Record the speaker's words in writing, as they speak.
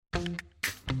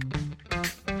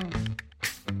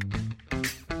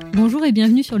Bonjour et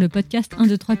bienvenue sur le podcast 1,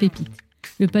 2, 3 Pépites,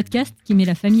 le podcast qui met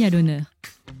la famille à l'honneur.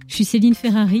 Je suis Céline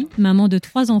Ferrari, maman de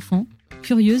 3 enfants,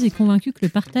 curieuse et convaincue que le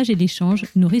partage et l'échange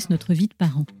nourrissent notre vie de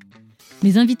parents.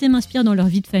 Mes invités m'inspirent dans leur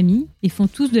vie de famille et font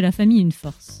tous de la famille une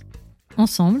force.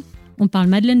 Ensemble, on parle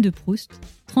Madeleine de Proust,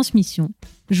 transmission,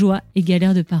 joie et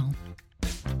galère de parents.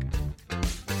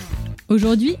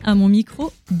 Aujourd'hui, à mon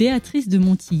micro, Béatrice de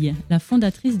Montille, la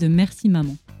fondatrice de Merci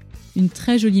Maman. Une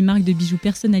très jolie marque de bijoux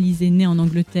personnalisés née en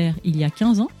Angleterre il y a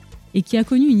 15 ans et qui a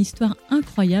connu une histoire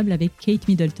incroyable avec Kate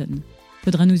Middleton.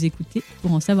 Faudra nous écouter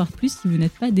pour en savoir plus si vous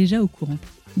n'êtes pas déjà au courant.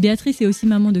 Béatrice est aussi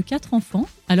maman de 4 enfants,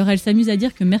 alors elle s'amuse à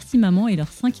dire que Merci Maman est leur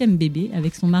 5e bébé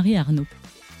avec son mari Arnaud.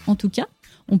 En tout cas,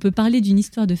 on peut parler d'une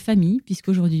histoire de famille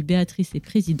puisqu'aujourd'hui Béatrice est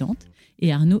présidente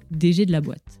et Arnaud DG de la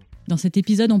boîte. Dans cet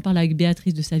épisode, on parle avec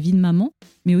Béatrice de sa vie de maman,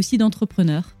 mais aussi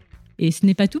d'entrepreneur. Et ce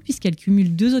n'est pas tout puisqu'elle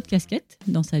cumule 2 autres casquettes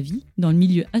dans sa vie, dans le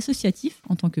milieu associatif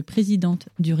en tant que présidente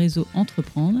du réseau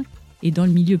Entreprendre et dans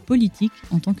le milieu politique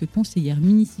en tant que conseillère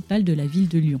municipale de la ville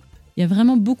de Lyon. Il y a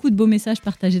vraiment beaucoup de beaux messages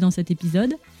partagés dans cet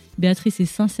épisode. Béatrice est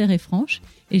sincère et franche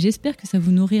et j'espère que ça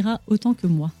vous nourrira autant que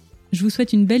moi. Je vous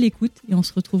souhaite une belle écoute et on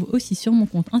se retrouve aussi sur mon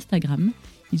compte Instagram.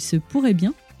 Il se pourrait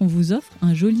bien qu'on vous offre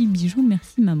un joli bijou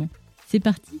Merci Maman. C'est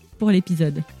parti pour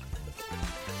l'épisode.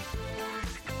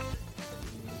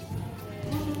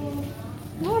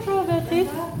 Bonjour Béatrice.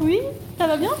 Oui, ça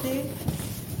va bien?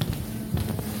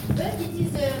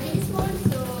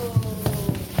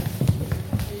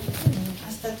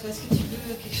 Installe-toi, est-ce que tu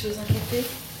veux quelque chose, un café?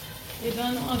 Eh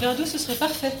ben non, un verre d'eau ce serait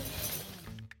parfait.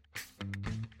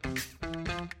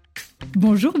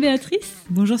 Bonjour Béatrice.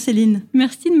 Bonjour Céline.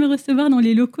 Merci de me recevoir dans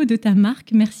les locaux de ta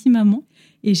marque Merci Maman.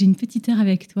 Et j'ai une petite heure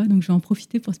avec toi, donc je vais en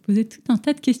profiter pour te poser tout un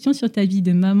tas de questions sur ta vie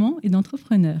de maman et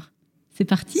d'entrepreneur. C'est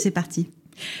parti? C'est parti.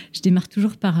 Je démarre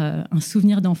toujours par un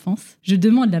souvenir d'enfance. Je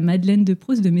demande la Madeleine de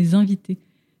Proust de mes invités.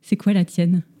 C'est quoi la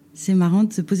tienne? C'est marrant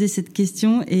de se poser cette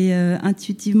question et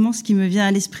intuitivement, ce qui me vient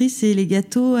à l'esprit, c'est les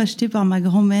gâteaux achetés par ma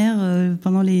grand-mère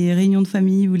pendant les réunions de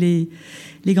famille ou les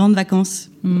grandes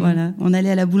vacances. Voilà, on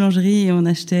allait à la boulangerie et on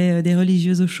achetait des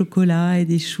religieuses au chocolat et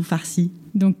des choux farcis.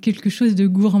 Donc quelque chose de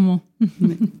gourmand.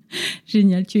 Ouais.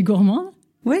 Génial. Tu es gourmande?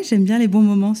 Oui, j'aime bien les bons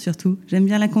moments surtout. J'aime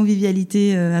bien la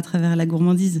convivialité à travers la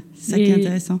gourmandise. C'est ça qui est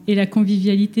intéressant. Et la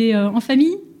convivialité en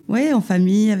famille? Oui, en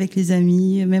famille, avec les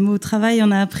amis. Même au travail,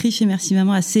 on a appris chez Merci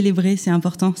Maman à célébrer, c'est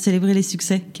important, célébrer les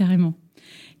succès. Carrément.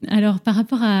 Alors, par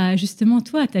rapport à justement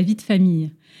toi, à ta vie de famille,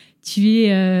 tu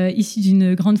es issue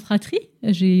d'une grande fratrie.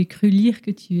 J'ai cru lire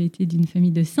que tu étais d'une famille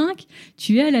de 5.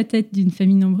 Tu es à la tête d'une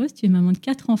famille nombreuse. Tu es maman de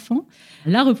 4 enfants.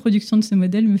 La reproduction de ce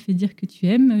modèle me fait dire que tu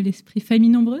aimes l'esprit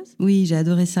famille nombreuse. Oui, j'ai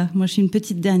adoré ça. Moi, je suis une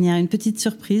petite dernière, une petite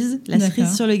surprise. La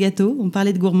cerise sur le gâteau. On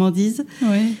parlait de gourmandise.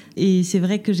 Ouais. Et c'est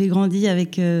vrai que j'ai grandi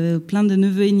avec plein de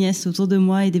neveux et nièces autour de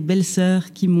moi et des belles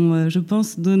sœurs qui m'ont, je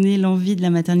pense, donné l'envie de la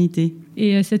maternité.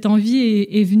 Et cette envie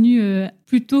est venue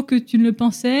plus tôt que tu ne le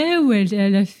pensais ou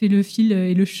elle a fait le fil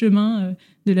et le chemin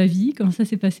de la vie? Comment ça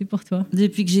s'est passé pour toi?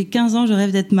 Depuis que j'ai 15 ans, je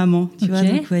rêve d'être maman. Tu vois,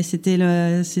 donc ouais, c'était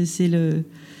Ah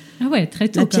ouais, très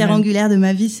tôt. La pierre angulaire de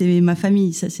ma vie, c'est ma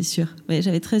famille, ça c'est sûr. Ouais,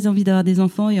 j'avais très envie d'avoir des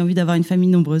enfants et envie d'avoir une famille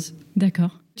nombreuse.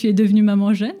 D'accord. Tu es devenue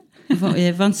maman jeune? Il y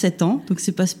a 27 ans, donc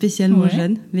c'est pas spécialement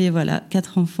jeune. Mais voilà,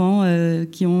 4 enfants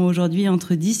qui ont aujourd'hui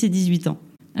entre 10 et 18 ans.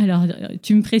 Alors,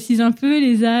 tu me précises un peu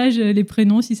les âges, les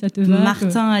prénoms, si ça te va.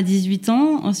 Martin a 18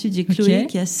 ans, ensuite j'ai Chloé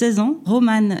qui a 16 ans,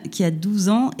 Romane qui a 12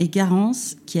 ans et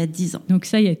Garance qui a 10 ans. Donc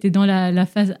ça y est, t'es dans la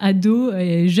phase ado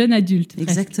et jeune adulte.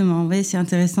 Exactement, ouais, c'est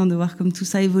intéressant de voir comme tout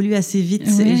ça évolue assez vite.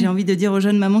 Ouais. Et j'ai envie de dire aux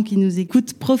jeunes mamans qui nous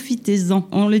écoutent, profitez-en.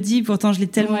 On le dit, pourtant je l'ai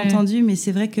tellement entendu, mais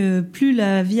c'est vrai que plus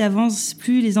la vie avance,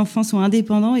 plus les enfants sont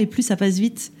indépendants et plus ça passe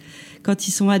vite. Quand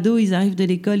ils sont ados, ils arrivent de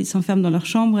l'école, ils s'enferment dans leur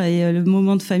chambre et le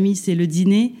moment de famille, c'est le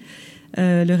dîner.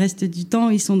 Le reste du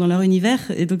temps, ils sont dans leur univers.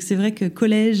 Et donc, c'est vrai que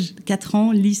collège, 4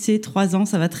 ans, lycée, 3 ans,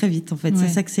 ça va très vite, en fait. Ouais. Ça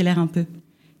s'accélère un peu.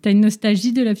 T'as une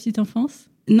nostalgie de la petite enfance?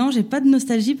 Non, j'ai pas de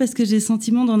nostalgie parce que j'ai le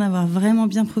sentiment d'en avoir vraiment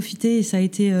bien profité. Et ça a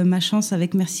été ma chance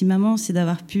avec Merci Maman, c'est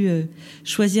d'avoir pu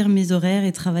choisir mes horaires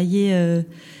et travailler...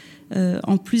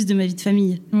 en plus de ma vie de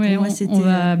famune Ouais, moi, on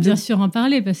va bien sûr en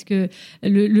parler parce que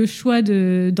le choix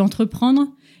d'entreprendre,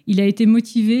 il a été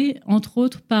motivé, entre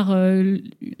autres, par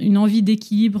une envie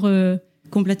d'équilibre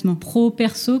complètement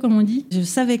pro-perso, comme on dit. Je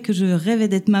savais que je rêvais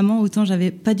d'être maman, autant j'avais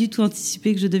pas du tout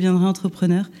anticipé que je deviendrais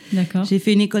entrepreneur. D'accord. J'ai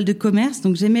fait une école de commerce,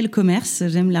 donc j'aimais le commerce,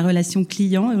 j'aime la relation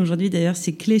client et aujourd'hui d'ailleurs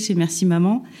c'est clé chez Merci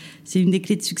Maman, c'est une des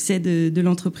clés de succès de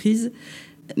l'entreprise.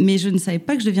 Mais je ne savais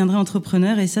pas que je deviendrais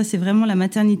entrepreneur et ça, c'est vraiment la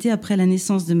maternité après la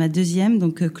naissance de ma 2e,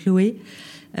 donc Chloé.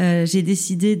 J'ai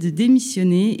décidé de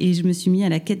démissionner et je me suis mis à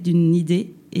la quête d'une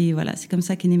idée Et voilà, c'est comme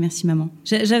ça qu'est née Merci Maman.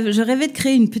 Je rêvais de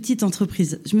créer une petite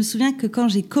entreprise. Je me souviens que quand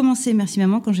j'ai commencé Merci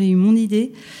Maman, quand j'ai eu mon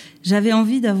idée, j'avais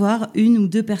envie d'avoir 1 ou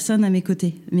 2 personnes à mes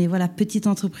côtés. Mais voilà, petite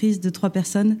entreprise de 3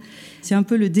 personnes. C'est un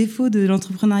peu le défaut de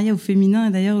l'entrepreneuriat au féminin.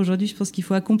 Et d'ailleurs, aujourd'hui, je pense qu'il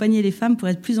faut accompagner les femmes pour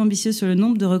être plus ambitieux sur le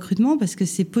nombre de recrutements parce que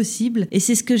c'est possible. Et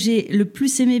c'est ce que j'ai le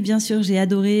plus aimé, bien sûr. J'ai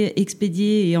adoré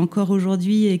expédier et encore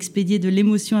aujourd'hui, expédier de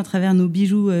l'émotion à travers nos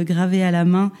bijoux gravés à la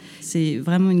main. C'est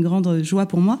vraiment une grande joie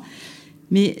pour moi.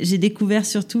 Mais j'ai découvert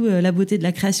surtout la beauté de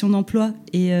la création d'emplois.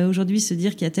 Et aujourd'hui, se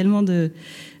dire qu'il y a tellement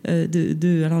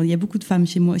alors il y a beaucoup de femmes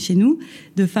chez nous,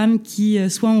 de femmes qui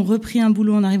soit ont repris un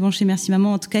boulot en arrivant chez Merci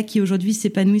Maman, en tout cas qui aujourd'hui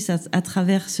s'épanouissent à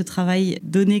travers ce travail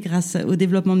donné grâce au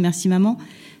développement de Merci Maman.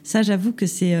 Ça, j'avoue que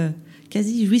c'est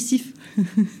quasi jouissif.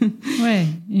 Ouais,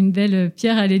 une belle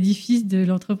pierre à l'édifice de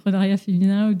l'entrepreneuriat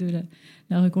féminin ou de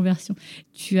la reconversion.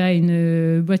 Tu as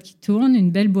une boîte qui tourne,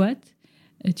 une belle boîte.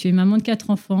 Tu es maman de 4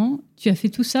 enfants. Tu as fait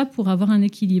tout ça pour avoir un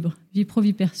équilibre, vie pro,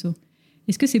 vie perso.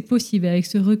 Est-ce que c'est possible avec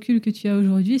ce recul que tu as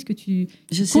aujourd'hui? Est-ce que tu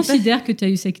considères que tu as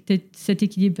eu cet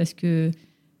équilibre? Parce que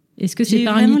est-ce que c'est J'ai eu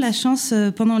vraiment la chance,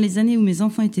 pendant les années où mes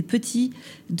enfants étaient petits,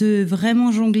 de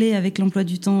vraiment jongler avec l'emploi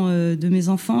du temps de mes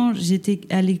enfants. J'étais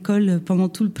à l'école pendant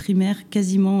tout le primaire,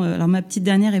 quasiment. Alors ma petite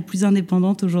dernière est plus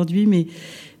indépendante aujourd'hui, mais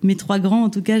mes 3 grands, en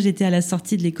tout cas, j'étais à la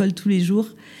sortie de l'école tous les jours.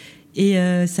 Et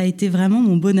ça a été vraiment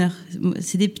mon bonheur.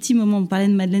 C'est des petits moments. On parlait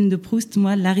de Madeleine de Proust.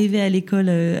 Moi, l'arrivée à l'école,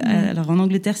 alors en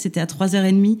Angleterre, c'était à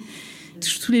 3h30.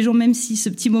 Tous les jours, même si ce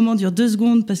petit moment dure 2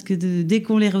 secondes, parce que dès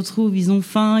qu'on les retrouve, ils ont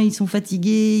faim, ils sont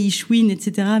fatigués, ils chouinent,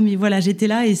 etc. Mais voilà, j'étais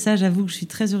là et ça, j'avoue que je suis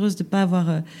très heureuse de ne pas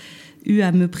avoir eu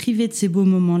à me priver de ces beaux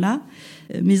moments-là.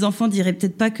 Mes enfants diraient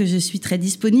peut-être pas que je suis très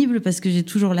disponible parce que j'ai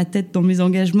toujours la tête dans mes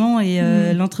engagements et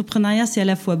l'entrepreneuriat, c'est à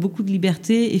la fois beaucoup de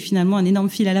liberté et finalement un énorme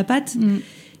fil à la patte.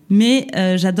 Mais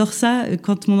j'adore ça.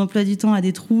 Quand mon emploi du temps a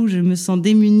des trous, je me sens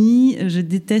démunie. Je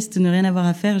déteste ne rien avoir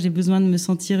à faire. J'ai besoin de me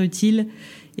sentir utile.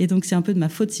 Et donc, c'est un peu de ma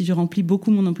faute si je remplis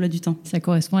beaucoup mon emploi du temps. Ça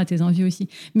correspond à tes envies aussi.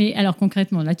 Mais alors,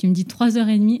 concrètement, là, tu me dis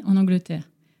 3h30 en Angleterre.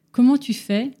 Comment tu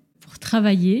fais pour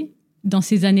travailler dans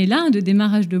ces années-là de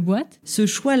démarrage de boîte? Ce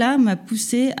choix-là m'a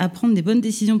poussée à prendre des bonnes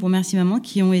décisions pour Merci Maman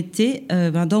qui ont été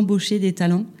d'embaucher des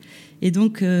talents. Et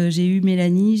donc, j'ai eu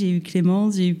Mélanie, j'ai eu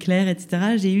Clémence, j'ai eu Claire,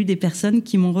 etc. J'ai eu des personnes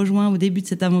qui m'ont rejoint au début de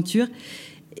cette aventure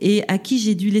et à qui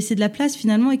j'ai dû laisser de la place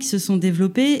finalement et qui se sont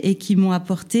développées et qui m'ont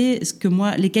apporté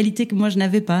les qualités que moi je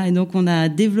n'avais pas. Et donc, on a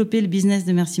développé le business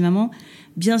de Merci Maman,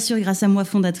 bien sûr grâce à moi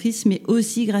fondatrice, mais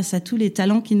aussi grâce à tous les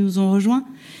talents qui nous ont rejoints.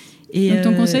 Et donc,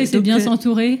 ton conseil, c'est bien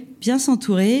s'entourer? Bien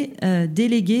s'entourer,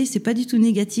 déléguer. C'est pas du tout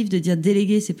négatif de dire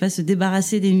déléguer, c'est pas se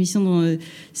débarrasser des missions dont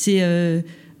c'est...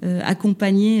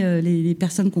 accompagner les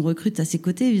personnes qu'on recrute à ses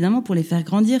côtés, évidemment, pour les faire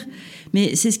grandir.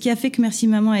 Mais c'est ce qui a fait que Merci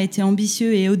Maman a été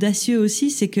ambitieux et audacieux aussi,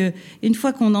 c'est que une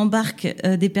fois qu'on embarque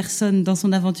des personnes dans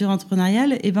son aventure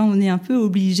entrepreneuriale, on est un peu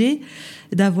obligé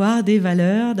d'avoir des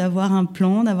valeurs, d'avoir un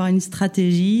plan, d'avoir une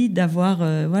stratégie, d'avoir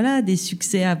des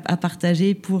succès à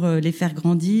partager pour les faire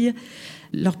grandir,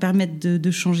 leur permettre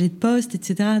de changer de poste,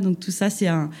 etc. Donc tout ça, c'est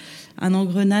un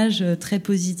engrenage très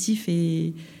positif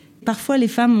et parfois, les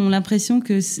femmes ont l'impression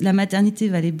que la maternité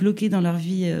va les bloquer dans leur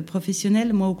vie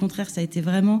professionnelle. Moi, au contraire, ça a été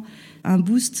vraiment un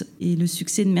boost. Et le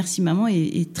succès de Merci Maman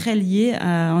est très lié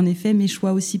à, en effet, mes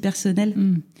choix aussi personnels.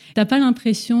 T'as pas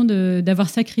l'impression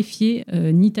d'avoir sacrifié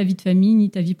ni ta vie de famille,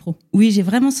 ni ta vie pro? Oui, j'ai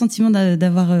vraiment le sentiment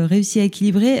d'avoir réussi à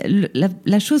équilibrer.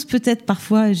 La chose, peut-être,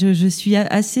 parfois, je suis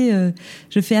assez...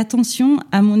 je fais attention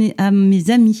à mes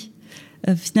amis.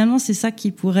 Finalement, c'est ça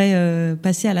qui pourrait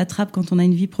passer à la trappe quand on a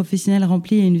une vie professionnelle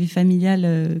remplie et une vie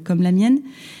familiale comme la mienne.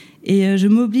 Et je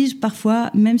m'oblige parfois,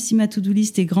 même si ma to-do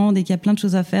list est grande et qu'il y a plein de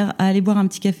choses à faire, à aller boire un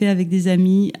petit café avec des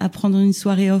amis, à prendre une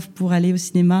soirée off pour aller au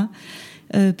cinéma,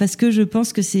 parce que je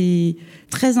pense que c'est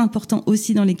très important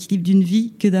aussi dans l'équilibre d'une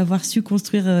vie que d'avoir su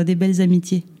construire des belles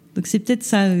amitiés. Donc c'est peut-être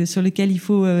ça sur lequel il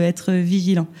faut être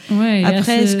vigilant. Ouais,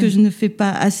 après, ce que je ne fais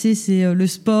pas assez, c'est le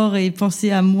sport et penser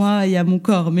à moi et à mon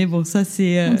corps. Mais bon, ça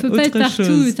c'est autre chose. On peut pas être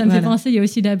partout. Ça me fait penser, il y a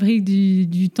aussi la brique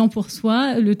du temps pour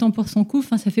soi, le temps pour son couple.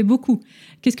 Enfin, ça fait beaucoup.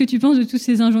 Qu'est-ce que tu penses de toutes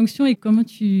ces injonctions et comment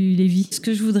tu les vis? Ce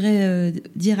que je voudrais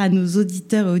dire à nos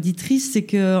auditeurs et auditrices, c'est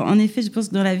que, en effet, je pense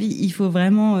que dans la vie, il faut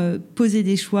vraiment poser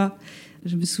des choix.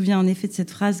 Je me souviens en effet de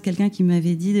cette phrase, quelqu'un qui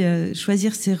m'avait dit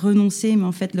choisir c'est renoncer, mais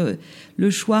en fait le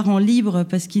choix rend libre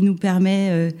parce qu'il nous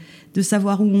permet de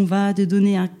savoir où on va, de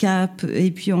donner un cap et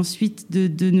puis ensuite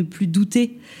de ne plus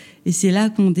douter. Et c'est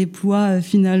là qu'on déploie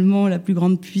finalement la plus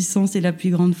grande puissance et la plus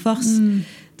grande force.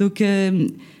 Donc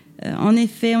en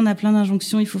effet, on a plein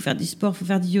d'injonctions, il faut faire du sport, il faut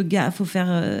faire du yoga, il faut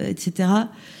faire etc.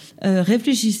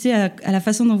 réfléchissez à la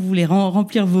façon dont vous voulez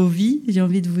remplir vos vies, j'ai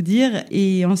envie de vous dire,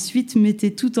 et ensuite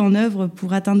mettez tout en œuvre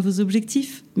pour atteindre vos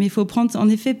objectifs. Mais il faut prendre, en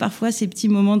effet, parfois ces petits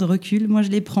moments de recul. Moi, je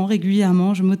les prends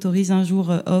régulièrement. Je m'autorise un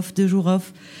jour off, 2 jours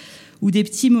off, ou des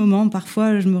petits moments.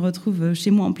 Parfois, je me retrouve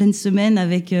chez moi en pleine semaine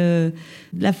avec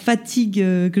la fatigue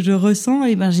que je ressens.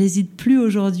 Et j'hésite plus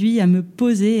aujourd'hui à me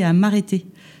poser et à m'arrêter.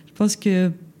 Je pense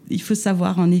que il faut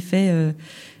savoir, en effet,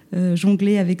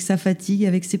 jongler avec sa fatigue,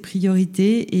 avec ses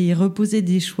priorités et reposer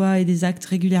des choix et des actes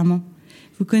régulièrement.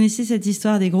 Vous connaissez cette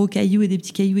histoire des gros cailloux et des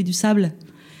petits cailloux et du sable ?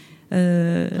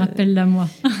 Rappelle-la moi.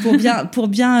 pour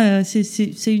bien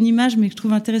c'est une image mais que je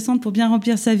trouve intéressante pour bien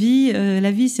remplir sa vie.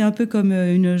 La vie, c'est un peu comme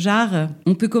une jarre.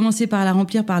 On peut commencer par la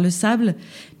remplir par le sable,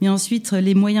 mais ensuite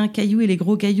les moyens cailloux et les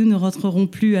gros cailloux ne rentreront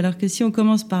plus. Alors que si on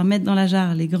commence par mettre dans la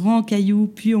jarre les grands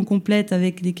cailloux, puis on complète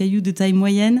avec des cailloux de taille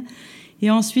moyenne, et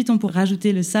ensuite on pourra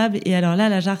rajouter le sable, et alors là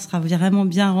la jarre sera vraiment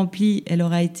bien remplie. Elle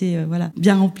aura été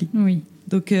bien remplie. Oui.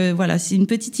 Donc voilà, c'est une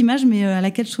petite image, mais à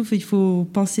laquelle je trouve qu'il faut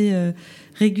penser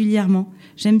régulièrement.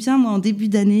 J'aime bien, moi, en début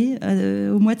d'année,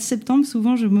 au mois de septembre,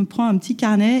 souvent, je me prends un petit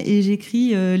carnet et j'écris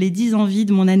les 10 envies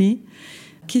de mon année.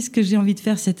 Qu'est-ce que j'ai envie de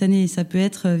faire cette année ? Et ça peut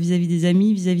être vis-à-vis des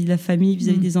amis, vis-à-vis de la famille,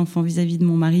 vis-à-vis des enfants, vis-à-vis de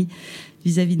mon mari,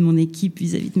 vis-à-vis de mon équipe,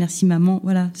 vis-à-vis de Merci Maman.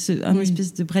 Voilà,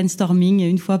 espèce de brainstorming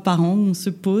une fois par an où on se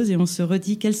pose et on se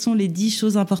redit quelles sont les 10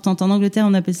 choses importantes. En Angleterre,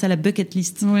 on appelle ça la bucket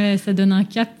list. Ouais, ça donne un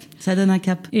cap. Ça donne un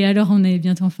cap. Et alors, on est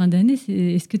bientôt en fin d'année.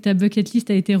 Est-ce que ta bucket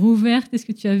list a été rouverte ? Est-ce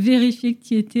que tu as vérifié que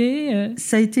tu y étais ?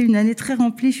 Ça a été une année très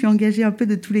remplie. Je suis engagée un peu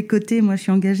de tous les côtés. Moi, je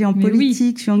suis engagée en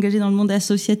politique, je suis engagée dans le monde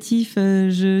associatif.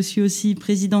 Je suis aussi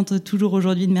présidente toujours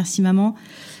aujourd'hui de Merci Maman.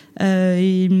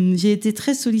 Et j'ai été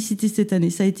très sollicitée cette année.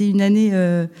 Ça a été une année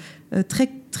très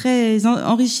très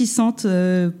enrichissante,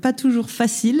 pas toujours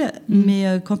facile, mais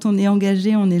quand on est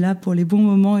engagé, on est là pour les bons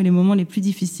moments et les moments les plus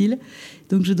difficiles.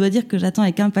 Donc je dois dire que j'attends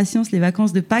avec impatience les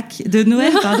vacances de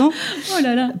Noël, oh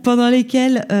là là. Pendant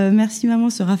lesquelles Merci Maman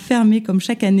sera fermée comme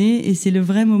chaque année, et c'est le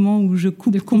vrai moment où je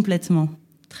coupe complètement.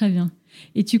 Très bien.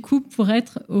 Et tu coupes pour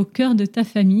être au cœur de ta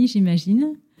famille, j'imagine.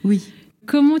 Oui.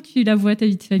 Comment tu la vois, ta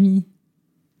vie de famille ?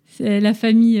 C'est la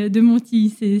famille de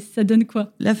Monty, ça donne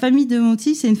quoi ? La famille de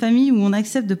Monty, c'est une famille où on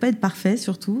accepte de ne pas être parfait,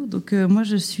 surtout. Donc moi,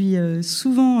 je suis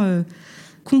souvent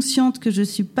consciente que je ne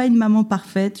suis pas une maman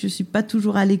parfaite, je ne suis pas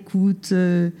toujours à l'écoute.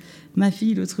 Ma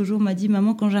fille, l'autre jour, m'a dit «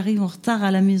 Maman, quand j'arrive en retard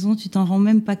à la maison, tu t'en rends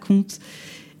même pas compte ».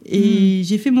 Et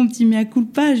j'ai fait mon petit mea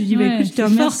culpa. Je lui ai dit écoute,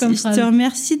 je te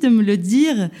remercie de me le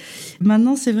dire.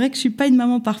 Maintenant, c'est vrai que je suis pas une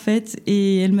maman parfaite.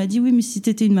 Et elle m'a dit oui, mais si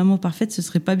t'étais une maman parfaite, ce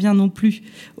serait pas bien non plus.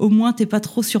 Au moins, t'es pas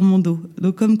trop sur mon dos.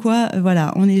 Donc comme quoi,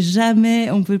 voilà,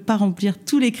 on peut pas remplir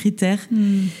tous les critères.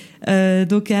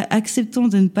 Donc acceptons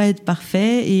de ne pas être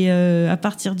parfait. Et à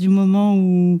partir du moment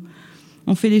où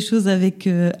on fait les choses avec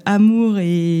amour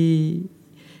et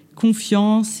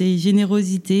confiance et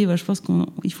générosité, je pense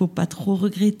qu'il faut pas trop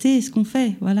regretter ce qu'on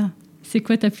fait, voilà. C'est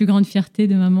quoi ta plus grande fierté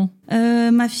de maman ?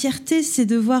 Ma fierté, c'est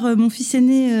de voir mon fils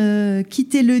aîné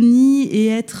quitter le nid et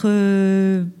être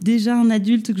déjà un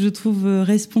adulte que je trouve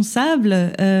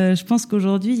responsable. Je pense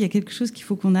qu'aujourd'hui, il y a quelque chose qu'il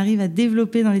faut qu'on arrive à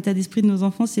développer dans l'état d'esprit de nos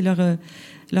enfants, c'est leur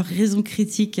raison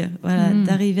critique, voilà,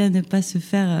 d'arriver à ne pas se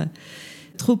faire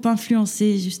trop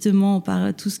influencés justement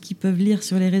par tout ce qu'ils peuvent lire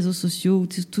sur les réseaux sociaux ou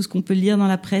tout ce qu'on peut lire dans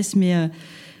la presse, mais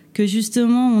que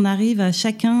justement on arrive à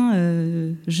chacun,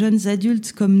 jeunes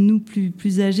adultes comme nous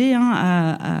plus âgés,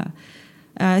 à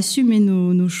assumer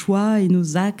nos choix et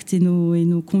nos actes et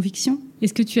nos convictions.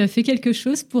 Est-ce que tu as fait quelque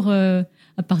chose pour, à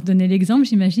part donner l'exemple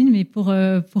j'imagine, mais pour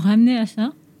amener à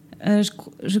ça ?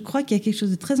 Je crois qu'il y a quelque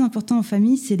chose de très important en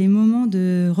famille, c'est les moments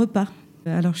de repas.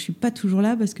 Alors, je suis pas toujours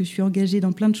là parce que je suis engagée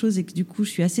dans plein de choses et que du coup,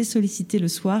 je suis assez sollicitée le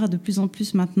soir, de plus en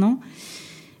plus maintenant.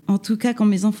 En tout cas, quand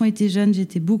mes enfants étaient jeunes,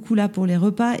 j'étais beaucoup là pour les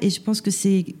repas et je pense que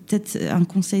c'est peut-être un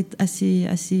conseil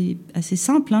assez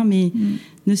simple, mais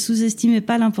ne sous-estimez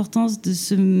pas l'importance de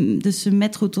se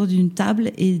mettre autour d'une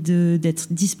table et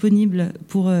d'être disponible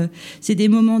pour... c'est des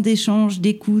moments d'échange,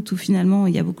 d'écoute où finalement,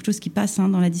 il y a beaucoup de choses qui passent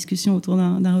dans la discussion autour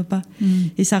d'un repas.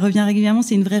 Et ça revient régulièrement,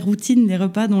 c'est une vraie routine, les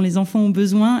repas dont les enfants ont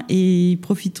besoin, et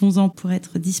profitons-en pour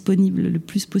être disponible le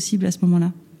plus possible à ce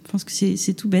moment-là. Je pense que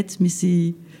c'est tout bête, mais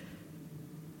c'est...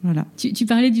 Voilà. Tu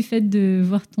parlais du fait de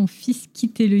voir ton fils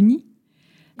quitter le nid.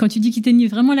 Quand tu dis quitter le nid,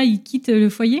 vraiment là, il quitte le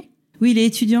foyer ? Oui, il est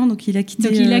étudiant, donc il a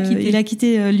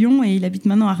quitté Lyon et il habite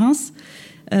maintenant à Reims.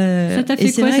 Ça t'a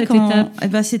fait quoi cette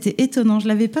étape ? C'était étonnant, je ne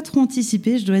l'avais pas trop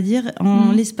anticipé, je dois dire.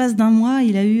 En l'espace d'un mois,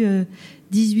 il a eu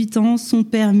 18 ans, son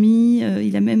permis,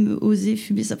 il a même osé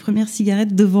fumer sa première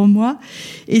cigarette devant moi.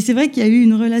 Et c'est vrai qu'il y a eu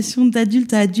une relation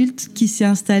d'adulte à adulte qui s'est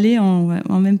installée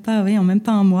en même pas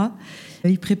un mois.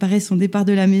 Il préparait son départ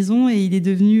de la maison et il est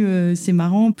devenu, c'est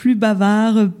marrant, plus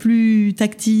bavard, plus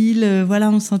tactile. Voilà,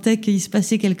 on sentait qu'il se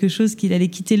passait quelque chose, qu'il allait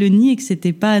quitter le nid et que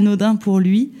c'était pas anodin pour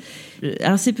lui.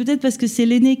 Alors c'est peut-être parce que c'est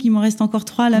l'aîné qu'il m'en reste encore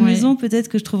 3 à la maison, peut-être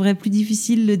que je trouverais plus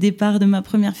difficile le départ de ma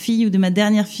première fille ou de ma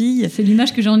dernière fille. C'est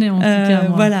l'image que j'en ai en tout cas.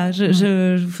 Moi. Voilà,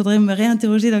 je faudrait me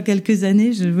réinterroger dans quelques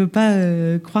années. Je veux pas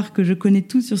croire que je connais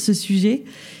tout sur ce sujet.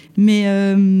 Mais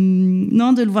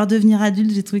non, de le voir devenir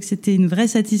adulte, j'ai trouvé que c'était une vraie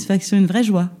satisfaction, une vraie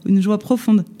joie, une joie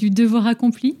profonde. Du devoir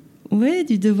accompli ? Oui,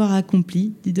 du devoir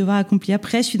accompli.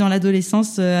 Après, je suis dans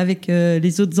l'adolescence avec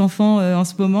les autres enfants en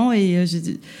ce moment et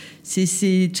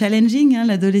c'est challenging, hein,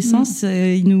 l'adolescence.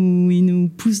 Il nous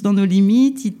pousse dans nos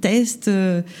limites, il teste.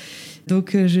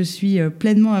 Donc, je suis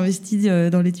pleinement investie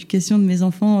dans l'éducation de mes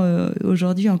enfants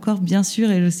aujourd'hui encore, bien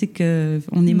sûr. Et je sais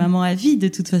qu'on est maman à vie de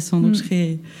toute façon. Donc,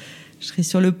 je serai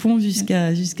sur le pont jusqu'à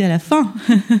la fin.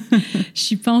 Je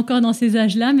suis pas encore dans ces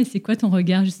âges-là, mais c'est quoi ton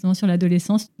regard justement sur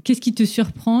l'adolescence ? Qu'est-ce qui te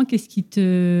surprend ? Qu'est-ce qui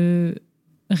te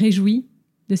réjouit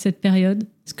de cette période ?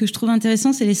 Ce que je trouve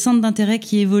intéressant, c'est les centres d'intérêt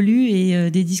qui évoluent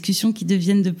et des discussions qui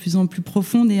deviennent de plus en plus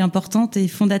profondes et importantes et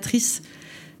fondatrices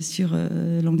sur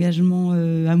l'engagement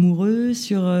amoureux,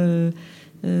 sur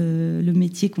le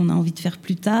métier qu'on a envie de faire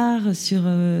plus tard, sur...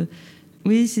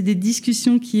 Oui, c'est des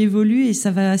discussions qui évoluent et ça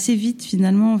va assez vite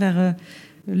finalement vers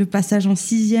le passage en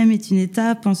 6e est une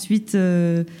étape, ensuite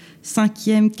 5e,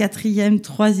 4e,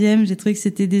 3e. J'ai trouvé que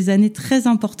c'était des années très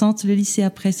importantes. Le lycée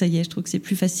après, ça y est, je trouve que c'est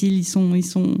plus facile. Ils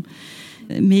sont...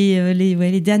 Mais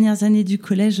les dernières années du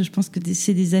collège, je pense que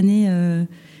c'est des années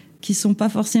qui sont pas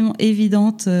forcément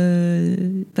évidentes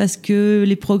parce que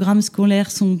les programmes scolaires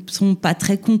sont pas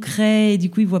très concrets et du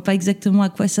coup ils voient pas exactement à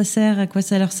quoi ça sert, à quoi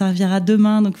ça leur servira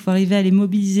demain. Donc il faut arriver à les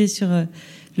mobiliser sur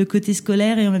le côté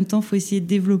scolaire et en même temps il faut essayer de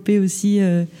développer aussi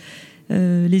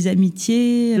les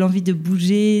amitiés, l'envie de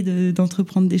bouger,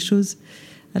 d'entreprendre des choses.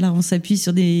 Alors on s'appuie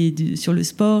sur le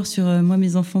sport, moi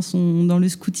mes enfants sont dans le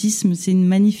scoutisme, c'est une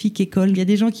magnifique école. Il y a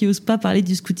des gens qui osent pas parler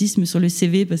du scoutisme sur le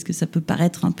CV parce que ça peut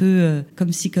paraître un peu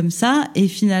comme ci comme ça et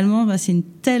finalement c'est une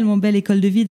tellement belle école de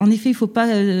vie. En effet, il faut pas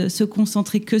se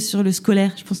concentrer que sur le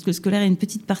scolaire. Je pense que le scolaire est une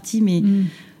petite partie mais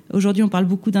aujourd'hui on parle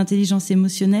beaucoup d'intelligence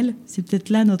émotionnelle. C'est peut-être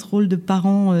là notre rôle de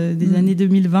parents des années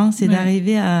 2020, c'est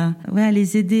d'arriver à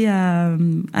les aider à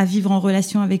vivre en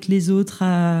relation avec les autres,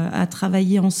 à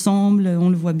travailler ensemble. On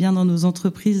le voit bien dans nos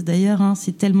entreprises d'ailleurs, hein.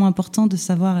 C'est tellement important de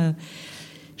savoir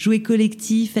jouer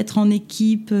collectif, être en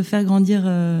équipe, faire grandir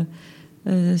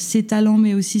ses talents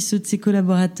mais aussi ceux de ses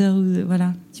collaborateurs.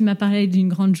 Voilà. Tu m'as parlé d'une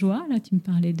grande joie, là. Tu me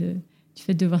parlais du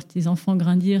fait de voir tes enfants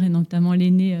grandir et notamment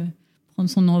l'aîné prendre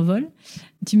son envol.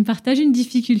 Tu me partages une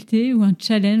difficulté ou un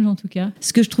challenge en tout cas ?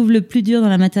 Ce que je trouve le plus dur dans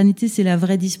la maternité, c'est la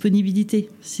vraie disponibilité.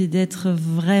 C'est d'être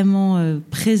vraiment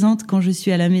présente quand je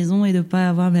suis à la maison et de pas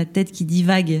avoir ma tête qui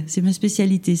divague. C'est ma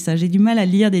spécialité, ça. J'ai du mal à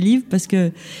lire des livres parce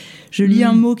que je lis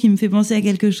un mot qui me fait penser à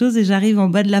quelque chose et j'arrive en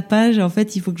bas de la page. En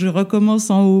fait, il faut que je recommence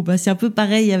en haut. C'est un peu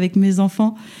pareil avec mes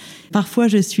enfants. Parfois,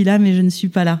 je suis là, mais je ne suis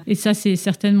pas là. Et ça, c'est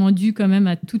certainement dû quand même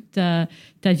à toute ta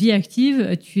vie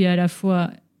active. Tu es à la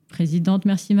fois présidente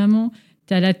Merci Maman,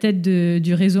 tu es à la tête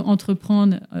du réseau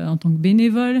Entreprendre en tant que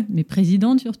bénévole, mais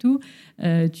présidente surtout.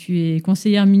 Tu es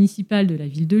conseillère municipale de la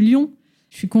ville de Lyon.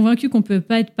 Je suis convaincue qu'on ne peut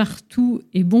pas être partout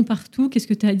et bon partout. Qu'est-ce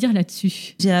que tu as à dire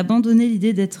là-dessus ? J'ai abandonné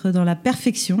l'idée d'être dans la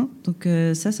perfection. Donc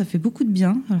ça fait beaucoup de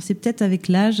bien. Alors c'est peut-être avec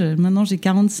l'âge. Maintenant, j'ai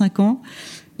 45 ans.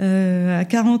 À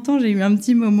 40 ans, j'ai eu un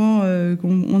petit moment,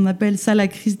 on appelle ça la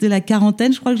crise de la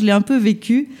quarantaine. Je crois que je l'ai un peu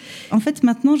vécu. En fait,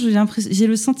 maintenant, j'ai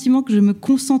le sentiment que je me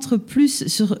concentre plus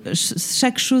sur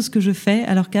chaque chose que je fais,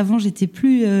 alors qu'avant, j'étais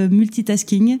plus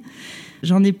multitasking.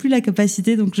 J'en ai plus la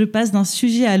capacité, donc je passe d'un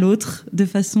sujet à l'autre de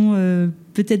façon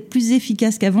peut-être plus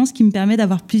efficace qu'avant, ce qui me permet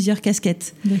d'avoir plusieurs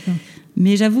casquettes. D'accord.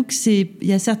 Mais j'avoue que il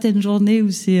y a certaines journées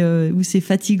où c'est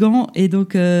fatigant et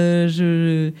donc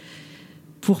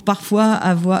pour parfois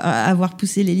avoir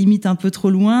poussé les limites un peu trop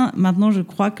loin. Maintenant, je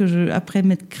crois que après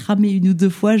m'être cramé 1 ou 2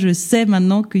 fois, je sais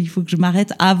maintenant qu'il faut que je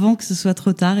m'arrête avant que ce soit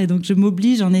trop tard. Et donc, je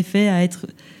m'oblige en effet à être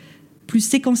plus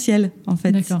séquentielle, en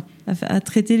fait. D'accord. À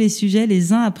traiter les sujets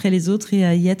les uns après les autres et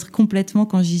à y être complètement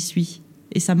quand j'y suis.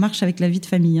 Et ça marche avec la vie de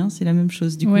famille, hein, c'est la même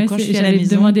chose. Du coup, quand je suis à la maison... J'allais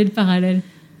te demander le parallèle.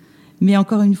 Mais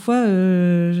encore une fois,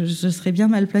 je serais bien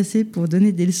mal placée pour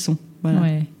donner des leçons. Voilà.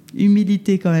 Ouais.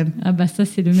 Humilité quand même. Ah bah ça,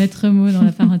 c'est le maître mot dans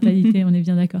la parentalité, on est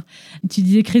bien d'accord. Tu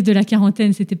disais crise de la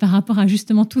quarantaine, c'était par rapport à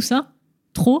justement tout ça ?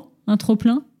 Un trop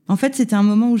plein ? En fait, c'était un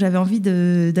moment où j'avais envie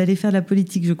d'aller faire de la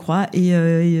politique, je crois. Et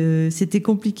c'était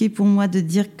compliqué pour moi de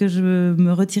dire que je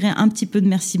me retirais un petit peu de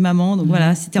Merci Maman. Donc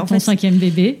voilà, c'était en fait... Ton 5e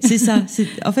bébé. C'est ça.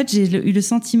 En fait, j'ai eu le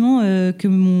sentiment que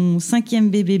mon 5e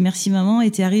bébé, Merci Maman,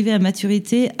 était arrivé à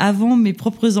maturité avant mes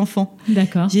propres enfants.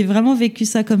 D'accord. J'ai vraiment vécu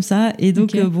ça comme ça. Et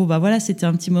donc, voilà, c'était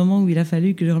un petit moment où il a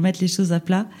fallu que je remette les choses à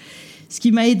plat. Ce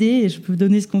qui m'a aidée, et je peux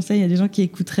donner ce conseil à des gens qui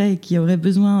écouteraient et qui auraient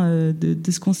besoin de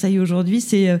ce conseil aujourd'hui,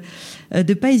 c'est de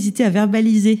ne pas hésiter à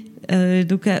verbaliser.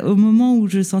 Donc, au moment où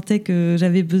je sentais que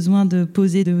j'avais besoin de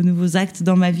poser de nouveaux actes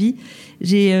dans ma vie,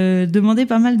 j'ai demandé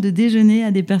pas mal de déjeuners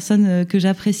à des personnes que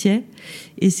j'appréciais.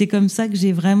 Et c'est comme ça que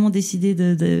j'ai vraiment décidé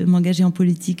de m'engager en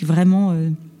politique, vraiment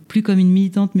plus comme une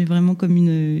militante, mais vraiment comme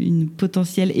une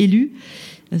potentielle élue,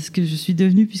 ce que je suis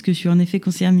devenue puisque je suis en effet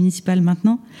conseillère municipale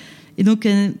maintenant. Et donc,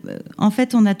 en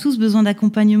fait, on a tous besoin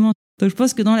d'accompagnement. Donc, je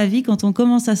pense que dans la vie, quand on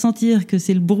commence à sentir que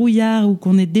c'est le brouillard ou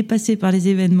qu'on est dépassé par les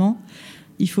événements,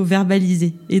 il faut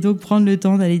verbaliser. Et donc, prendre le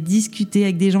temps d'aller discuter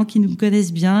avec des gens qui nous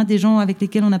connaissent bien, des gens avec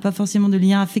lesquels on n'a pas forcément de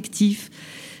lien affectif,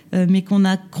 mais qu'on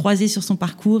a croisés sur son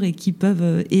parcours et qui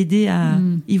peuvent aider à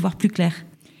y voir plus clair.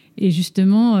 Et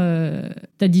justement,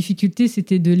 ta difficulté,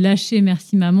 c'était de lâcher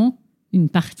Merci Maman. Une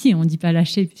partie, on ne dit pas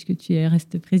lâcher puisque tu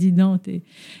restes présidente. Et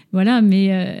voilà,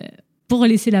 mais pour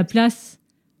laisser la place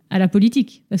à la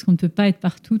politique, parce qu'on ne peut pas être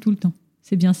partout tout le temps.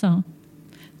 C'est bien ça. Hein.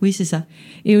 Oui, c'est ça.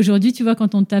 Et aujourd'hui, tu vois,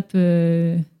 quand on tape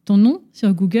ton nom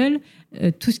sur Google,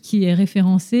 tout ce qui est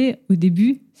référencé au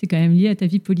début, c'est quand même lié à ta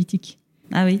vie politique.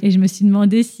 Ah oui. Et je me suis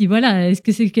demandé si, voilà, est-ce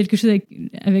que c'est quelque chose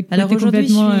avec quoi tu es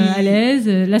complètement à l'aise?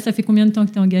 Là, ça fait combien de temps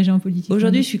que tu es engagée en politique?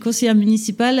 Aujourd'hui, je suis conseillère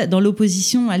municipale dans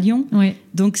l'opposition à Lyon. Ouais.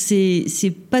 Donc, c'est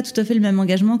pas tout à fait le même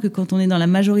engagement que quand on est dans la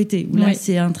majorité. Où là,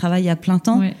 c'est un travail à plein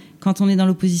temps. Ouais. Quand on est dans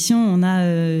l'opposition, on a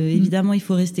évidemment, il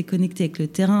faut rester connecté avec le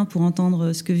terrain pour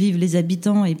entendre ce que vivent les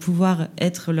habitants et pouvoir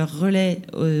être leur relais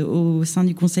au sein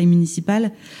du conseil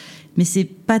municipal. Mais c'est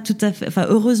pas tout à fait. Enfin,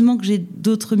 heureusement que j'ai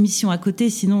d'autres missions à côté,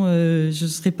 sinon je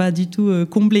serais pas du tout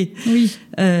comblée. Oui.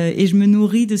 Et je me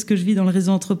nourris de ce que je vis dans le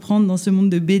réseau Entreprendre, dans ce monde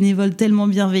de bénévoles tellement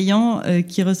bienveillants,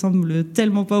 qui ressemble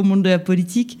tellement pas au monde de la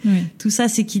politique. Oui. Tout ça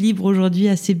s'équilibre aujourd'hui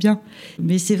assez bien.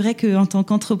 Mais c'est vrai qu'en tant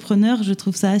qu'entrepreneur, je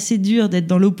trouve ça assez dur d'être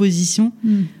dans l'opposition,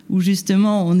 où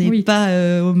justement on n'est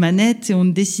pas aux manettes et on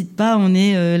ne décide pas. On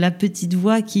est la petite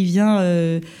voix qui vient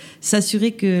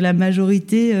s'assurer que la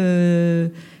majorité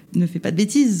ne fait pas de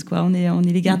bêtises, quoi. On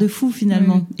est les garde-fous,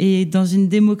 finalement. Et dans une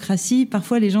démocratie,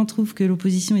 parfois, les gens trouvent que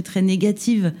l'opposition est très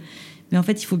négative. Mais en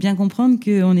fait, il faut bien comprendre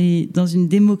qu'on est dans une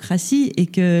démocratie et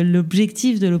que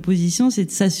l'objectif de l'opposition, c'est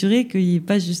de s'assurer qu'il n'y ait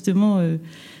pas, justement,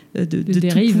 de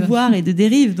tout pouvoir et de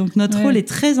dérive. Donc, notre rôle est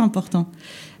très important.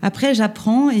 Après,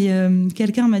 j'apprends et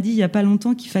quelqu'un m'a dit il n'y a pas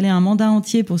longtemps qu'il fallait un mandat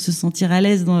entier pour se sentir à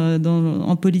l'aise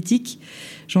en politique.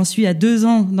 J'en suis à 2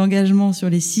 ans d'engagement sur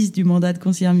les 6 du mandat de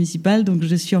conseillère municipale, donc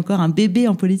je suis encore un bébé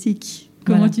en politique.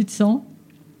 Comment tu te sens?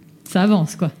 Ça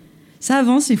avance, quoi. Ça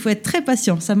avance, il faut être très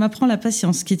patient. Ça m'apprend la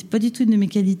patience, ce qui n'est pas du tout une de mes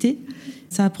qualités.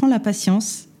 Ça apprend la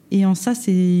patience et en ça,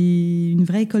 c'est une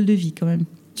vraie école de vie quand même.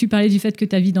 Tu parlais du fait que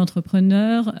ta vie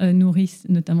d'entrepreneur nourrisse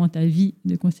notamment ta vie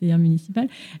de conseillère municipale.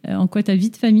 En quoi ta vie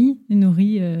de famille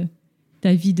nourrit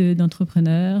ta vie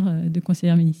d'entrepreneur, de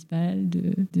conseillère municipale,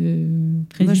 de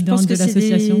présidente de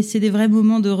l'association? C'est des vrais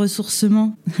moments de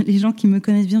ressourcement. Les gens qui me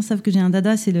connaissent bien savent que j'ai un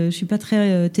dada, je suis pas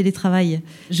très télétravail.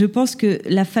 Je pense que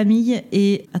la famille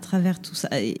et à travers tout ça,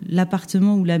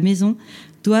 l'appartement ou la maison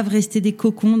doivent rester des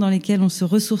cocons dans lesquels on se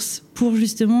ressource pour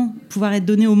justement pouvoir être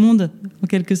donné au monde, en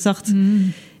quelque sorte.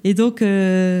 Et donc,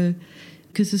 que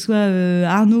ce soit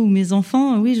Arnaud ou mes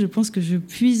enfants, oui, je pense que je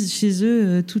puise chez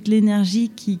eux toute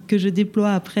l'énergie que je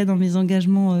déploie après dans mes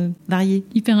engagements variés.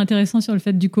 Hyper intéressant sur le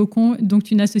fait du cocon. Donc,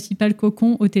 tu n'associes pas le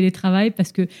cocon au télétravail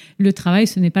parce que le travail,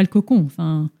 ce n'est pas le cocon.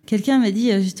 Enfin... Quelqu'un m'a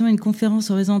dit justement une conférence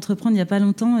au réseau Entreprendre il n'y a pas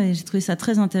longtemps et j'ai trouvé ça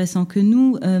très intéressant que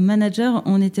nous, managers,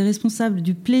 on était responsables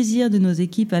du plaisir de nos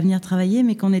équipes à venir travailler,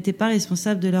 mais qu'on n'était pas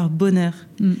responsables de leur bonheur.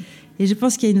 Et je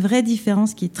pense qu'il y a une vraie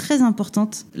différence qui est très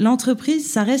importante. L'entreprise,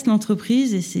 ça reste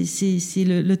l'entreprise et c'est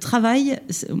le travail.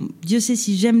 Dieu sait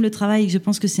si j'aime le travail et que je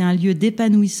pense que c'est un lieu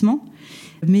d'épanouissement.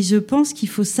 Mais je pense qu'il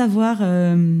faut savoir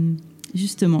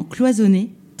justement cloisonner,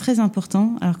 très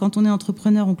important. Alors quand on est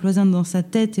entrepreneur, on cloisonne dans sa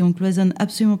tête et on cloisonne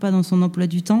absolument pas dans son emploi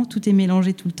du temps. Tout est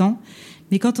mélangé tout le temps.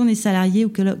 Mais quand on est salarié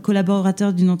ou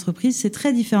collaborateur d'une entreprise, c'est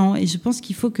très différent. Et je pense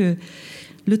qu'il faut que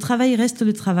le travail reste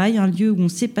le travail, un lieu où on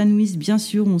s'épanouisse, bien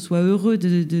sûr, où on soit heureux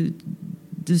de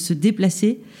se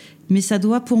déplacer, mais ça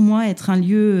doit pour moi être un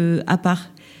lieu à part,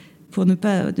 pour ne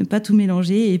pas tout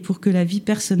mélanger et pour que la vie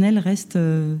personnelle reste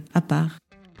à part.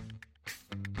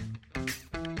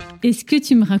 Est-ce que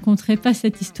tu me raconterais pas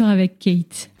cette histoire avec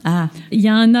Kate ? Ah. Il y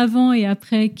a un avant et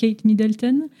après Kate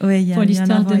Middleton pour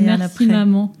l'histoire de Merci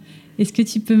Maman. Est-ce que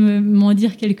tu peux m'en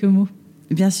dire quelques mots ?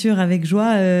 Bien sûr, avec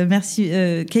joie. Merci.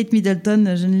 Kate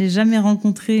Middleton, je ne l'ai jamais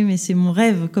rencontrée, mais c'est mon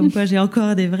rêve. Comme quoi, j'ai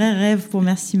encore des vrais rêves pour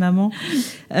Merci Maman.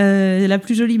 La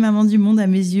plus jolie maman du monde à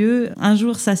mes yeux. Un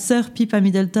jour, sa sœur, Pippa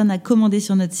Middleton, a commandé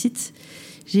sur notre site.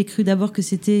 J'ai cru d'abord que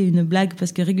c'était une blague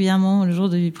parce que régulièrement, le jour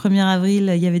du 1er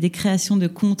avril, il y avait des créations de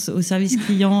comptes au service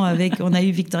client on a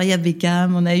eu Victoria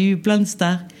Beckham, on a eu plein de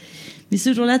stars. Mais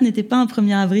ce jour-là n'était pas un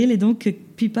 1er avril et donc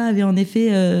Pippa avait en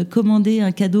effet commandé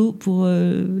un cadeau pour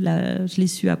je l'ai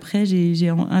su après, j'ai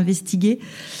investigué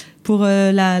pour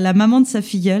la maman de sa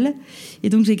filleule. Et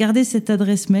donc j'ai gardé cette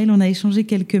adresse mail, on a échangé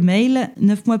quelques mails.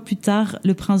 9 mois plus tard,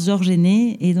 le prince George est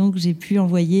né et donc j'ai pu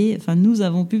envoyer, nous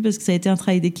avons pu parce que ça a été un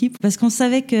travail d'équipe, parce qu'on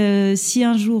savait que si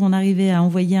un jour on arrivait à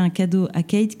envoyer un cadeau à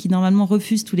Kate, qui normalement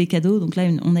refuse tous les cadeaux, donc là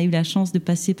on a eu la chance de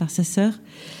passer par sa sœur,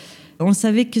 on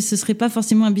savait que ce serait pas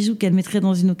forcément un bijou qu'elle mettrait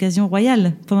dans une occasion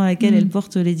royale pendant laquelle elle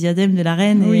porte les diadèmes de la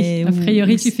reine. Oui, a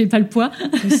priori, tu fais pas le poids.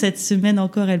 Cette semaine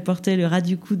encore, elle portait le ras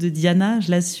du cou de Diana.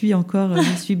 Je la suis encore.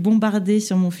 Je suis bombardée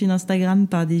sur mon fil Instagram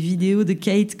par des vidéos de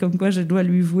Kate, comme quoi je dois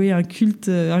lui vouer un culte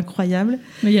incroyable.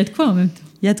 Mais il y a de quoi en même temps.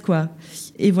 Il y a de quoi.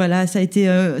 Et voilà, ça a été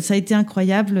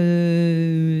incroyable.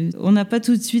 On n'a pas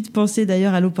tout de suite pensé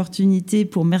d'ailleurs à l'opportunité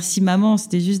pour Merci Maman.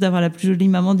 C'était juste d'avoir la plus jolie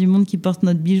maman du monde qui porte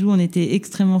notre bijou. On était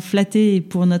extrêmement flattés et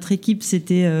pour notre équipe,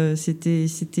 c'était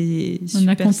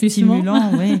super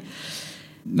stimulant. Ouais.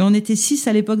 Mais on était 6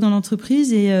 à l'époque dans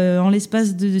l'entreprise et en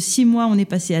l'espace de 6 mois, on est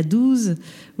passé à 12.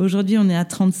 Aujourd'hui, on est à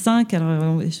 35.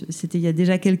 Alors, c'était il y a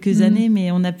déjà quelques années, mais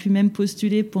on a pu même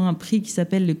postuler pour un prix qui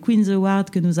s'appelle le Queen's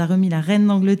Award que nous a remis la reine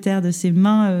d'Angleterre de ses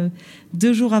mains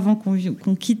 2 jours avant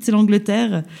qu'on quitte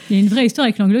l'Angleterre. Il y a une vraie histoire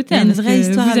avec l'Angleterre. Il y a une vraie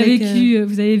histoire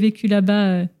vous avez vécu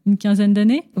là-bas une quinzaine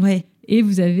d'années. Ouais. Et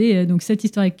vous avez donc cette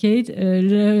histoire avec Kate,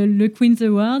 le Queen's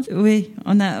Award. Oui,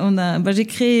 j'ai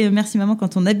créé Merci Maman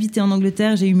quand on habitait en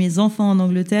Angleterre. J'ai eu mes enfants en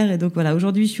Angleterre et donc voilà.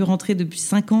 Aujourd'hui, je suis rentrée depuis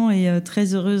 5 ans et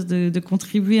très heureuse de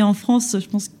contribuer en France. Je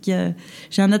pense que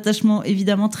j'ai un attachement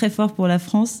évidemment très fort pour la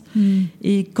France.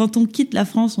 Et quand on quitte la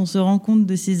France, on se rend compte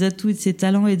de ses atouts et de ses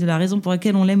talents et de la raison pour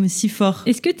laquelle on l'aime si fort.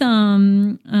 Est-ce que tu as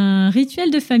un rituel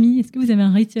de famille ? Est-ce que vous avez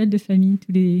un rituel de famille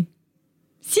tous les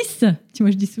 6 ? Moi,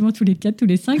 je dis souvent tous les 4, tous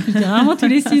les 5. Je dis rarement tous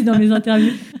les 6 dans mes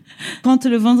interviews. Quand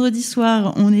le vendredi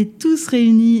soir, on est tous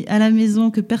réunis à la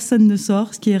maison, que personne ne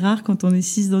sort, ce qui est rare quand on est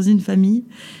 6 dans une famille,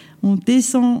 on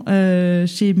descend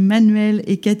chez Manuel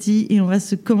et Cathy et on va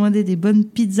se commander des bonnes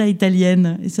pizzas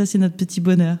italiennes. Et ça, c'est notre petit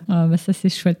bonheur. Ah, ça, c'est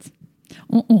chouette.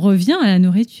 On revient à la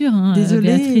nourriture, hein,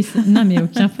 Désolée. Béatrice. Non, mais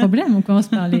aucun problème. On commence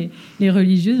par les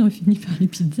religieuses, on finit par les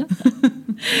pizzas.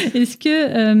 Est-ce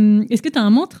que tu as un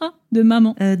mantra de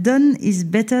maman ? Done is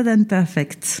better than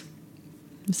perfect.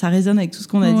 Ça résonne avec tout ce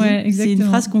qu'on a dit. Exactement. C'est une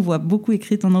phrase qu'on voit beaucoup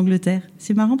écrite en Angleterre.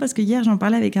 C'est marrant parce que hier, j'en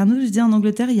parlais avec Arnaud. Je disais, en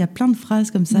Angleterre, il y a plein de phrases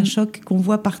comme ça, choc, qu'on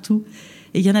voit partout.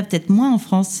 Et il y en a peut-être moins en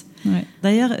France. Ouais.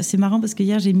 D'ailleurs, c'est marrant parce que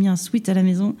hier, j'ai mis un sweat à la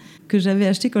maison que j'avais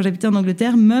acheté quand j'habitais en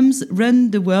Angleterre. Mums run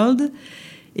the world.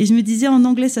 Et je me disais, en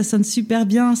anglais, ça sonne super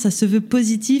bien, ça se veut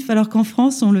positif, alors qu'en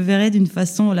France, on le verrait d'une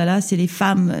façon, oh là là, c'est les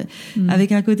femmes,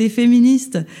 avec un côté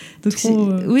féministe. Donc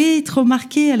trop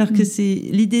marqué, alors que c'est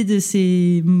l'idée de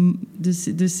ces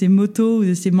mottos ou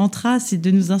de ces mantras, c'est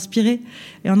de nous inspirer.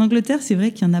 Et en Angleterre, c'est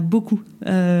vrai qu'il y en a beaucoup.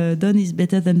 Done is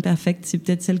better than perfect. C'est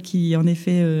peut-être celle qui, en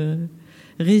effet,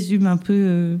 résume un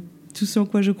peu tout ce en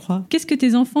quoi je crois. Qu'est-ce que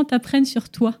tes enfants t'apprennent sur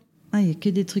toi ? Il n'y a que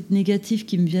des trucs négatifs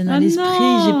qui me viennent à l'esprit.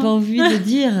 J'ai pas envie de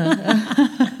dire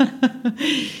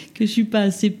que je suis pas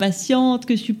assez patiente,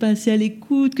 que je suis pas assez à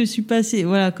l'écoute, que je suis pas assez...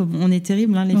 Voilà, comme on est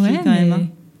terrible, hein, les filles, quand même. Hein.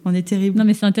 On est terrible. Non,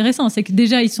 mais c'est intéressant. C'est que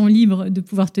déjà, ils sont libres de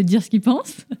pouvoir te dire ce qu'ils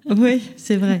pensent. Oui,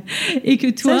 c'est vrai. Et que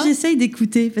toi... Ça, j'essaye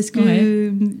d'écouter parce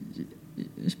que...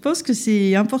 Je pense que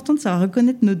c'est important de savoir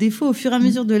reconnaître nos défauts au fur et à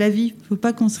mesure de la vie. Il ne faut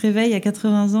pas qu'on se réveille à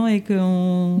 80 ans et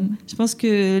qu'on... Je pense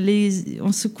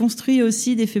qu'on se construit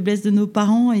aussi des faiblesses de nos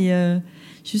parents. Et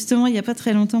justement, il n'y a pas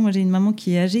très longtemps, moi j'ai une maman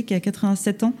qui est âgée, qui a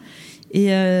 87 ans. Et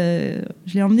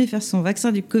je l'ai emmenée faire son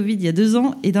vaccin du Covid il y a 2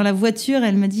 ans. Et dans la voiture,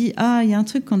 elle m'a dit « Ah, il y a un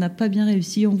truc qu'on n'a pas bien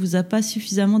réussi. On ne vous a pas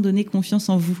suffisamment donné confiance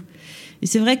en vous. » Et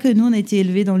c'est vrai que nous, on a été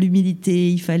élevés dans l'humilité.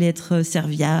 Il fallait être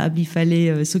serviable, il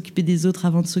fallait s'occuper des autres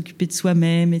avant de s'occuper de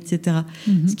soi-même, etc.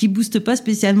 Ce qui booste pas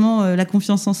spécialement la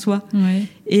confiance en soi. Ouais.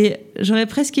 Et j'aurais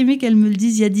presque aimé qu'elle me le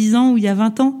dise il y a 10 ans ou il y a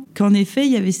 20 ans. Qu'en effet,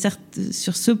 il y avait certes,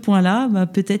 sur ce point-là,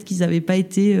 peut-être qu'ils n'avaient pas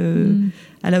été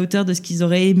à la hauteur de ce qu'ils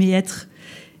auraient aimé être.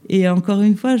 Et encore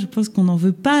une fois, je pense qu'on n'en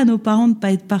veut pas à nos parents de ne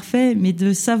pas être parfaits, mais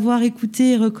de savoir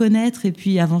écouter, reconnaître et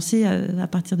puis avancer à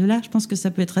partir de là. Je pense que ça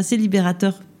peut être assez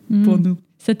libérateur pour nous.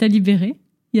 Ça t'a libérée ?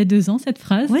 il y a 2 ans, cette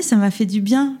phrase. Ouais, ça m'a fait du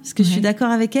bien, parce que je suis d'accord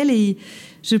avec elle. Et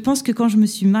je pense que quand je me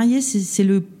suis mariée, c'est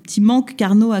le petit manque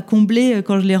qu'Arnaud a comblé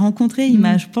quand je l'ai rencontré. Il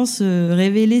m'a, je pense,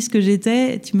 révélé ce que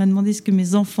j'étais. Tu m'as demandé ce que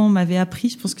mes enfants m'avaient appris.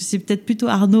 Je pense que c'est peut-être plutôt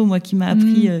Arnaud, moi, qui m'a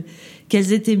appris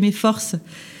quelles étaient mes forces.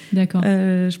 D'accord.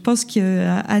 Je pense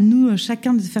qu'à nous,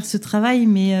 chacun, de faire ce travail,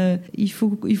 mais il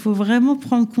faut vraiment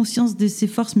prendre conscience de ses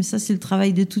forces. Mais ça, c'est le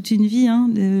travail de toute une vie,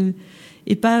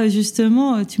 et pas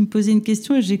justement, tu me posais une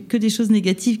question et j'ai que des choses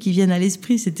négatives qui viennent à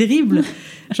l'esprit, c'est terrible.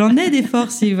 J'en ai des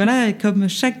forces, et voilà, comme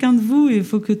chacun de vous, il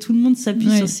faut que tout le monde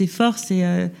s'appuie sur ses forces, et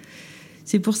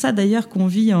c'est pour ça d'ailleurs qu'on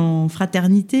vit en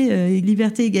fraternité,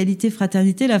 liberté, égalité,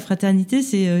 fraternité. La fraternité,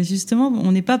 c'est justement,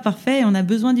 on n'est pas parfait, et on a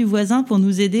besoin du voisin pour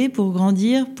nous aider, pour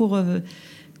grandir, pour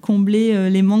combler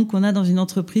les manques qu'on a dans une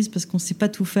entreprise, parce qu'on ne sait pas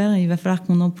tout faire, et il va falloir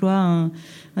qu'on emploie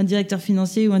un directeur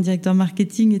financier ou un directeur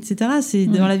marketing, etc. C'est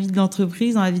dans la vie de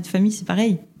l'entreprise, dans la vie de famille, c'est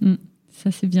pareil.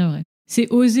 Ça, c'est bien vrai.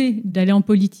 C'est oser d'aller en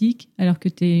politique alors que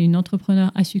tu es une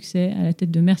entrepreneur à succès à la tête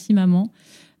de Merci Maman.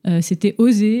 C'était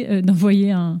oser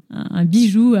d'envoyer un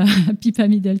bijou à Pippa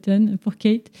Middleton pour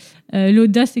Kate.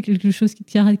 L'audace, c'est quelque chose qui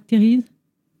te caractérise?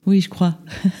 Oui, je crois.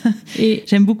 Et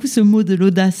j'aime beaucoup ce mot de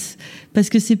l'audace, parce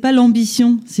que c'est pas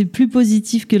l'ambition, c'est plus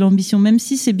positif que l'ambition. Même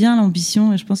si c'est bien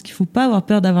l'ambition, et je pense qu'il faut pas avoir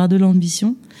peur d'avoir de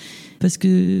l'ambition, parce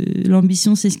que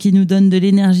l'ambition, c'est ce qui nous donne de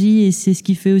l'énergie, et c'est ce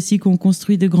qui fait aussi qu'on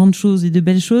construit de grandes choses et de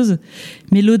belles choses.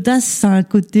 Mais l'audace, ça a un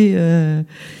côté...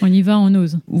 On y va, on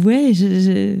ose. Ouais,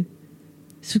 je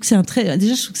trouve que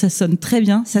déjà, je trouve que ça sonne très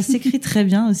bien. Ça s'écrit très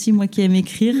bien aussi, moi qui aime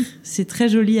écrire. C'est très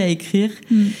joli à écrire.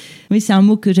 Oui, c'est un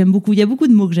mot que j'aime beaucoup. Il y a beaucoup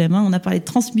de mots que j'aime. On a parlé de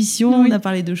transmission, on a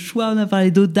parlé de choix, on a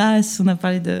parlé d'audace, on a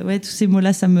parlé de... Ouais, tous ces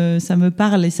mots-là, ça me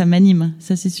parle et ça m'anime,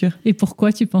 ça c'est sûr. Et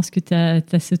pourquoi tu penses que tu as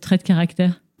ce trait de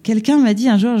caractère? Quelqu'un m'a dit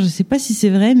un jour, je sais pas si c'est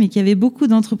vrai, mais qu'il y avait beaucoup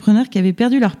d'entrepreneurs qui avaient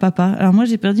perdu leur papa. Alors moi,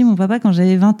 j'ai perdu mon papa quand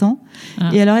j'avais 20 ans.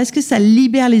 Et alors, est-ce que ça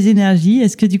libère les énergies?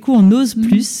 Est-ce que du coup, on ose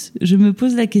plus? Je me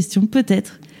pose la question,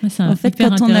 peut-être. En fait,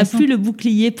 quand on n'a plus le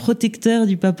bouclier protecteur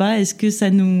du papa, est-ce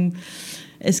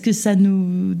que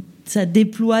ça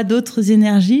déploie d'autres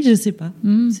énergies? Je sais pas.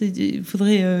 Il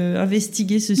faudrait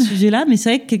investiguer ce sujet-là. Mais c'est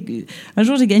vrai qu'un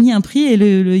jour, j'ai gagné un prix et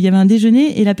il y avait un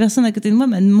déjeuner et la personne à côté de moi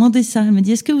m'a demandé ça. Elle m'a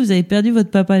dit, est-ce que vous avez perdu votre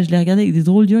papa? Et je l'ai regardé avec des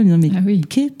drôles d'yeux en me disant, mais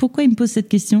pourquoi il me pose cette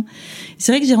question?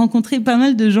 C'est vrai que j'ai rencontré pas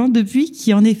mal de gens depuis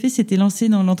qui, en effet, s'étaient lancés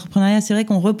dans l'entrepreneuriat. C'est vrai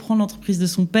qu'on reprend l'entreprise de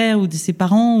son père ou de ses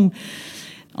parents.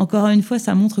 Encore une fois,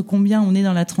 ça montre combien on est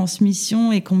dans la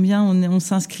transmission et combien on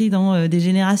s'inscrit dans des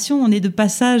générations. On est de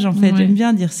passage, en fait. J'aime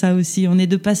bien dire ça aussi. On est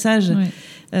de passage.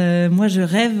 Moi, je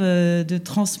rêve de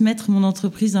transmettre mon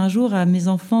entreprise un jour à mes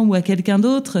enfants ou à quelqu'un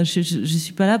d'autre. Je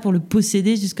suis pas là pour le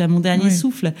posséder jusqu'à mon dernier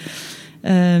souffle. Il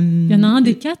y en a un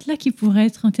des 4 là qui pourrait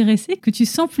être intéressé, que tu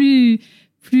sens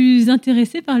plus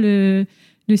intéressé par le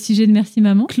sujet de Merci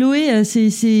Maman. Chloé,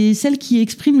 c'est celle qui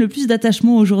exprime le plus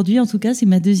d'attachement aujourd'hui. En tout cas, c'est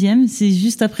ma deuxième. C'est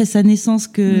juste après sa naissance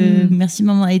que Merci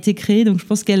Maman a été créée. Donc, je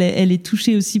pense qu'elle est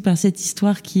touchée aussi par cette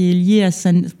histoire qui est liée à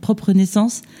sa propre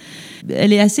naissance.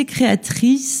 Elle est assez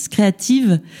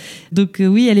créative. Donc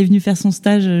oui, elle est venue faire son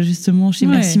stage justement chez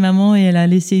Merci Maman et elle a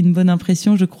laissé une bonne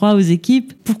impression, je crois, aux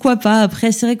équipes. Pourquoi pas?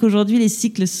 Après, c'est vrai qu'aujourd'hui, les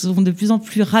cycles sont de plus en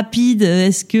plus rapides.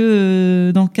 Est-ce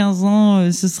que dans 15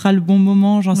 ans, ce sera le bon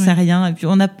moment? J'en sais rien. Et puis,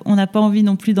 on n'a pas envie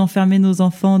non plus d'enfermer nos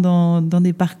enfants dans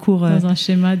des parcours... Dans un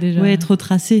schéma déjà. Ouais, trop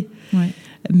tracé. Ouais.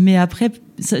 Mais après,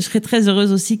 je serais très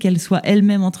heureuse aussi qu'elle soit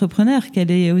elle-même entrepreneur,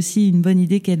 qu'elle ait aussi une bonne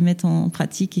idée qu'elle mette en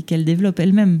pratique et qu'elle développe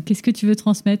elle-même. Qu'est-ce que tu veux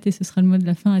transmettre, et ce sera le mot de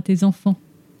la fin, à tes enfants?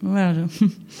 Voilà.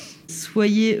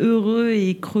 Soyez heureux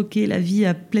et croquez la vie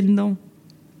à pleines dents.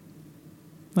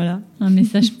 Voilà. Un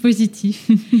message positif.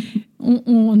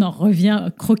 On en revient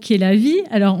à croquer la vie.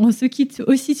 Alors, on se quitte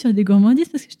aussi sur des gourmandises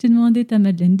parce que je t'ai demandé ta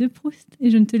Madeleine de Proust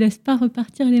et je ne te laisse pas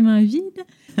repartir les mains vides.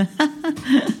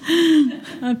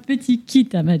 Un petit kit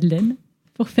à Madeleine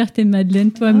pour faire tes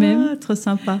madeleines toi-même. Ah, trop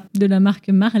sympa. De la marque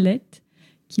Marlette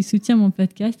qui soutient mon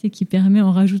podcast et qui permet,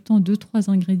 en rajoutant 2-3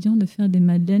 ingrédients, de faire des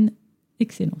madeleines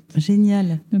excellentes.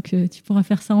 Génial. Donc, tu pourras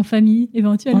faire ça en famille,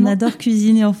 éventuellement. On adore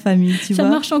cuisiner en famille, tu vois. Ça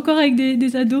marche encore avec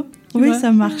des ados? Oui,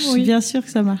 ça marche. Oui. Bien sûr que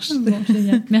ça marche. Bon,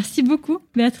 génial. Merci beaucoup,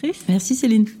 Béatrice. Merci,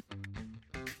 Céline.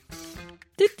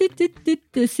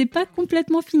 C'est pas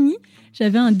complètement fini.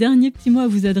 J'avais un dernier petit mot à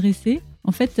vous adresser.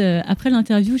 En fait, après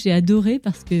l'interview, j'ai adoré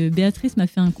parce que Béatrice m'a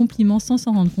fait un compliment sans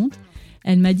s'en rendre compte.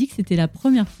 Elle m'a dit que c'était la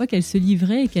première fois qu'elle se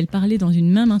livrait et qu'elle parlait dans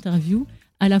une même interview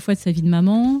à la fois de sa vie de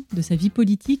maman, de sa vie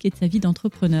politique et de sa vie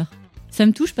d'entrepreneur. Ça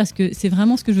me touche parce que c'est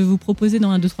vraiment ce que je veux vous proposer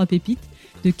dans 1, 2, 3 pépites,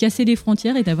 de casser les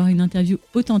frontières et d'avoir une interview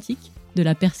authentique de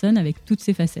la personne avec toutes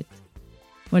ses facettes.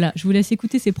 Voilà, je vous laisse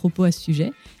écouter ses propos à ce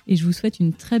sujet et je vous souhaite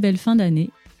une très belle fin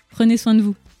d'année. Prenez soin de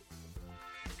vous.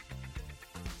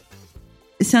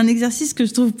 C'est un exercice que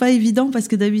je trouve pas évident parce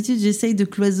que d'habitude, j'essaye de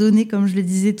cloisonner, comme je le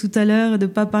disais tout à l'heure, de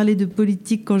pas parler de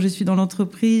politique quand je suis dans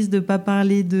l'entreprise, de pas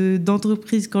parler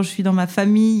d'entreprise quand je suis dans ma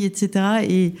famille,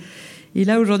 etc. Et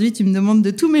là, aujourd'hui, tu me demandes de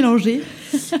tout mélanger.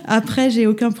 Après, j'ai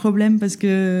aucun problème parce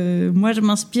que moi, je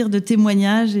m'inspire de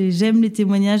témoignages et j'aime les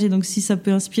témoignages. Et donc, si ça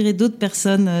peut inspirer d'autres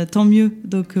personnes, tant mieux.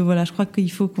 Donc, voilà, je crois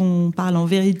qu'il faut qu'on parle en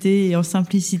vérité et en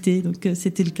simplicité. Donc,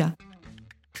 c'était le cas.